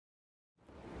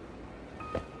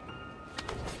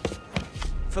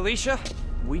Felicia,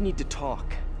 we need to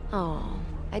talk. Oh,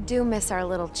 I do miss our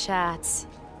little chats.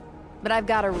 But I've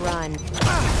got to run.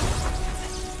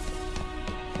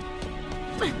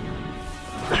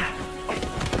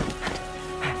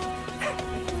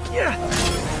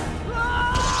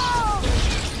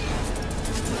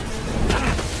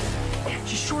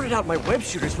 She shorted out my web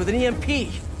shooters with an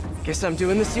EMP. Guess I'm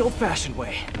doing this the old-fashioned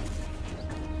way.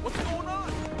 What's going on?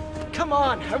 Come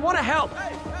on, I want to help!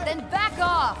 Then back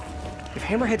off! If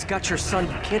Hammerhead's got your son,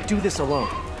 you can't do this alone.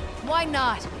 Why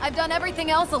not? I've done everything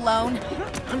else alone.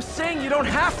 I'm saying you don't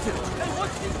have to! Hey,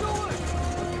 what's he doing?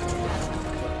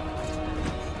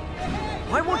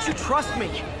 Why won't you trust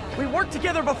me? We worked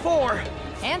together before!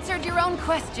 Answered your own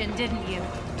question, didn't you?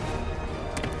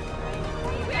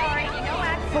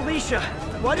 Felicia,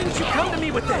 why didn't you come to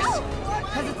me with this?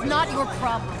 Because it's not your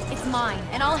problem. It's mine,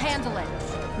 and I'll handle it.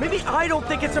 Maybe I don't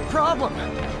think it's a problem.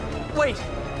 Wait,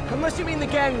 unless you mean the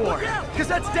gang war, because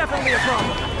that's definitely a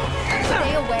problem.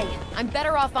 Stay away. I'm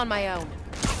better off on my own.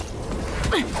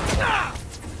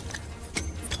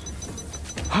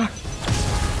 Huh?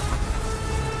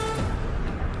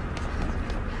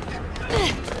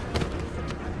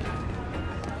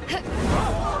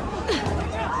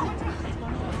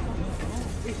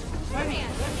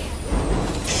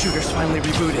 Shooter's finally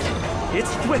rebooted.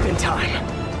 It's whipping time.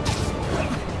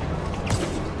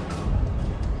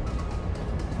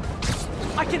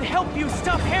 I can help you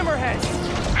stop Hammerhead!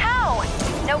 How?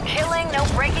 No killing, no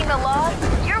breaking the law?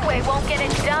 Your way won't get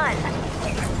it done.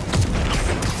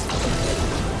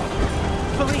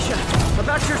 Felicia,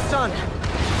 about your son.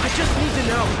 I just need to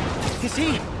know. Is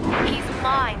he... He's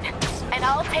mine, and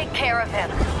I'll take care of him.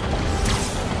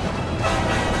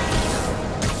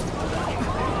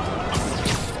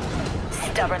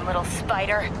 Stubborn little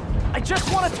spider. I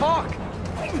just want to talk!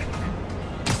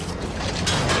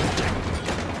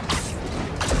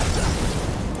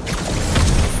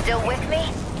 Still with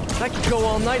me? I could go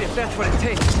all night if that's what it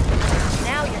takes.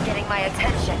 Now you're getting my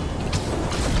attention.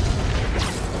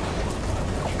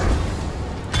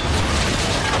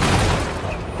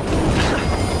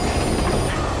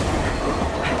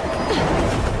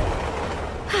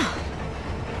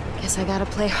 Guess I gotta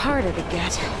play harder to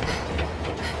get.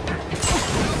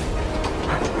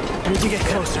 I need to get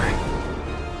closer.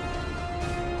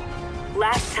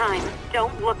 Last time,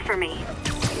 don't look for me.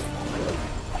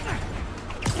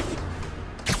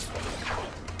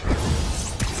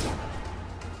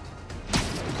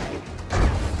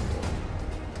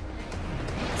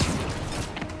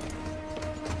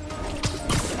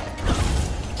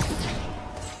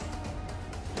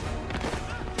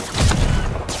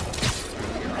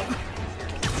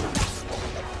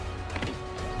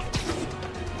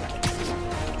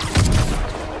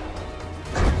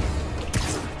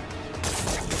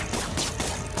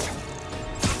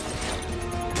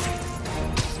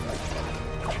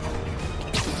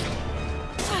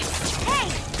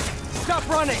 Stop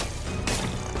running!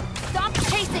 Stop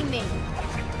chasing me!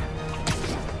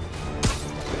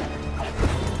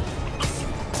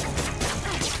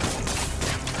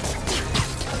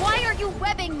 Why are you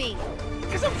webbing me?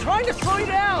 Because I'm trying to slow you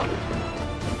down!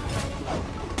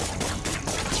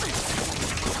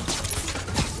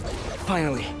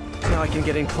 Finally, now I can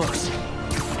get in close.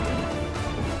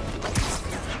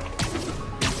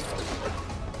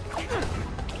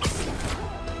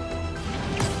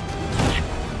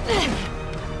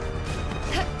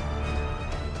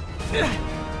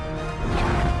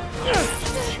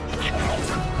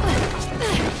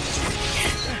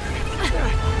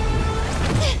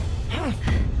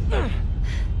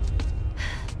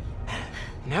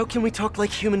 Now can we talk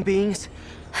like human beings?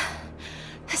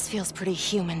 This feels pretty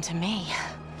human to me.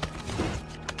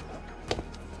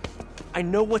 I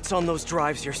know what's on those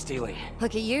drives you're stealing.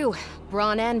 Look at you,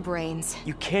 brawn and brains.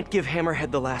 You can't give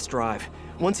Hammerhead the last drive.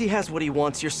 Once he has what he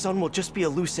wants, your son will just be a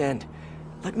loose end.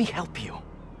 Let me help you.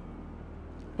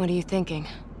 What are you thinking?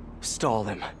 Stall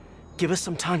him. Give us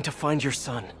some time to find your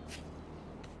son.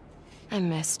 I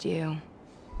missed you.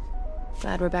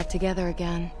 Glad we're back together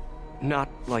again. Not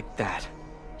like that.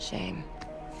 Shame.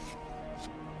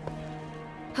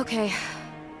 Okay.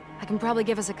 I can probably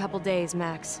give us a couple days,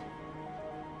 max.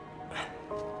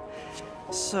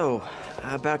 So,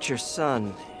 about your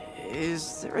son,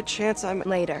 is there a chance I'm...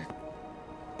 Later.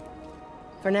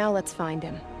 For now, let's find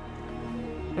him.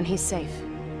 When he's safe,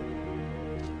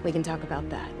 we can talk about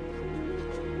that.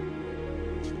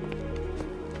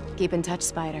 Keep in touch,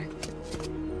 Spider.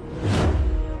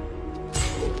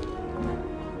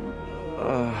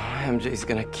 MJ's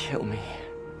gonna kill me.